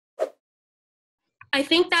I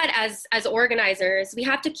think that as organizers, we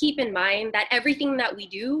have to keep in mind that everything that we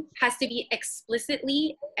do has to be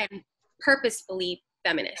explicitly and purposefully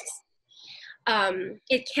feminist.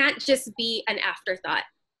 It can't just be an afterthought,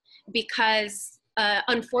 because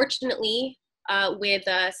unfortunately, with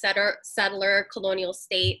a settler colonial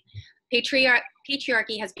state,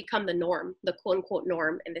 patriarchy has become the norm, the quote unquote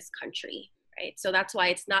norm in this country, right? So that's why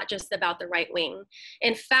it's not just about the right wing.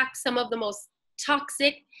 In fact, some of the most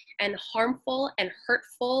toxic and harmful and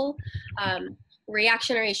hurtful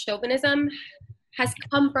reactionary chauvinism has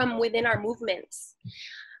come from within our movements.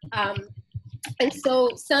 And so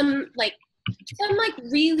some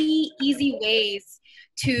really easy ways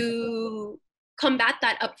to combat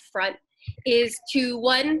that up front is to,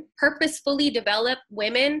 one, purposefully develop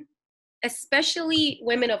women, especially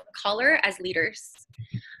women of color, as leaders.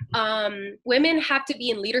 Women have to be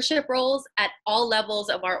in leadership roles at all levels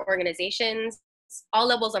of our organizations, all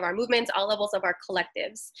levels of our movements, all levels of our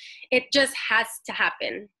collectives. It just has to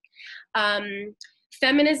happen.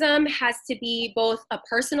 Feminism has to be both a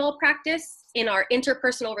personal practice in our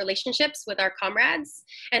interpersonal relationships with our comrades,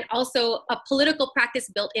 and also a political practice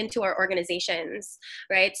built into our organizations,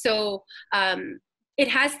 right? So it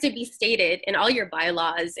has to be stated in all your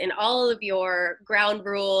bylaws, in all of your ground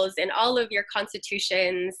rules, in all of your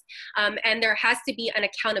constitutions, and there has to be an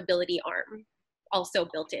accountability arm also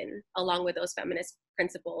built in along with those feminist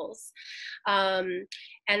principles.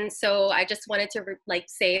 And so I just wanted to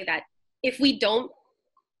say that if we don't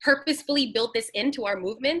purposefully build this into our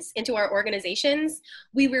movements, into our organizations,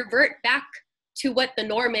 we revert back to what the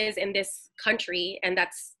norm is in this country, and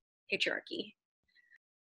that's patriarchy.